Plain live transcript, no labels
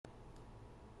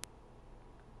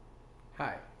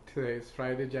Hi, today is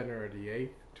Friday, January 8th,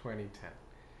 2010.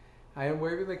 I am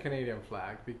waving the Canadian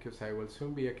flag because I will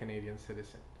soon be a Canadian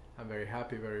citizen. I'm very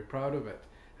happy, very proud of it.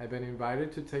 I've been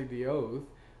invited to take the oath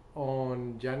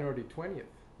on January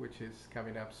 20th, which is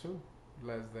coming up soon,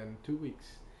 less than 2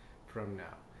 weeks from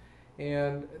now.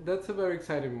 And that's a very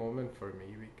exciting moment for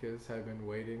me because I've been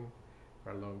waiting for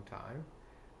a long time.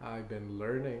 I've been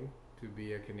learning to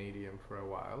be a Canadian for a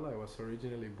while. I was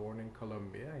originally born in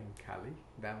Colombia, in Cali,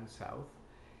 down south,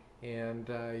 and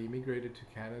I immigrated to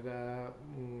Canada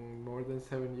more than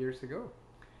 7 years ago.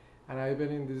 And I've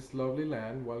been in this lovely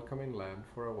land, welcoming land,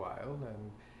 for a while,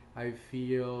 and I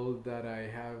feel that I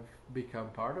have become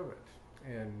part of it.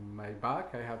 In my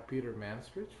back, I have Peter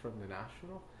Mansbridge from the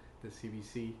National, the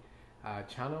CBC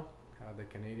channel, the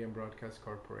Canadian Broadcast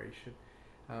Corporation,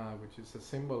 which is a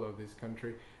symbol of this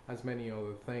country, as many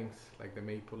other things like the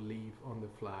maple leaf on the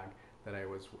flag that I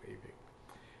was waving.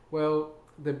 Well,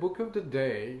 the book of the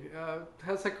day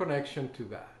has a connection to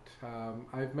that.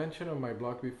 I've mentioned on my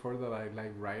blog before that I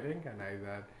like writing and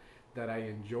that I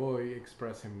enjoy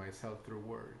expressing myself through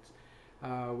words.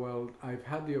 Well, I've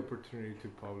had the opportunity to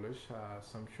publish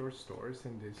some short stories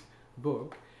in this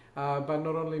book, but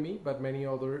not only me, but many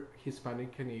other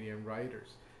Hispanic Canadian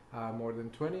writers. More than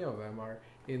 20 of them are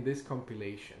in this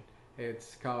compilation.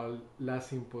 It's called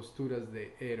Las Imposturas de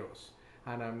Eros,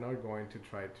 and I'm not going to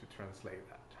try to translate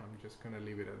that. I'm just going to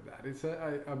leave it at that. It's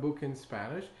a book in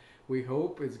Spanish. We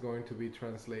hope it's going to be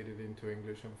translated into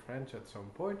English and French at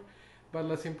some point. But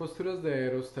Las Imposturas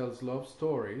de Eros tells love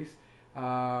stories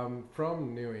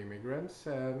from new immigrants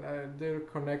and their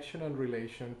connection and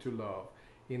relation to love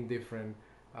in different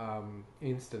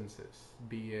instances,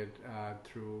 be it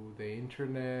through the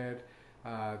internet,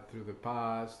 through the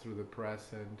past, through the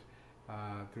present,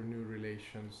 through new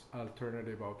relations,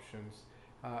 alternative options.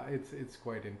 It's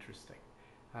quite interesting.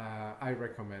 I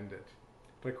recommend it.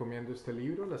 Recomiendo este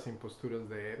libro, Las Imposturas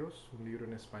de Eros, un libro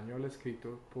en español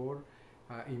escrito por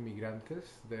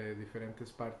inmigrantes de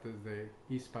diferentes partes de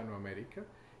Hispanoamérica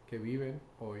que viven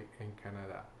hoy en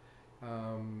Canadá.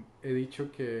 He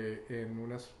dicho que en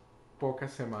unas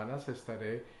pocas semanas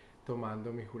estaré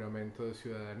tomando mi juramento de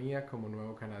ciudadanía como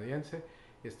nuevo canadiense.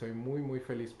 Estoy muy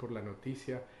feliz por la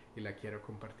noticia y la quiero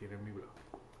compartir en mi blog.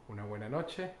 Una buena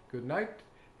noche, good night,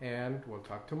 and we'll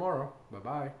talk tomorrow. Bye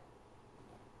bye.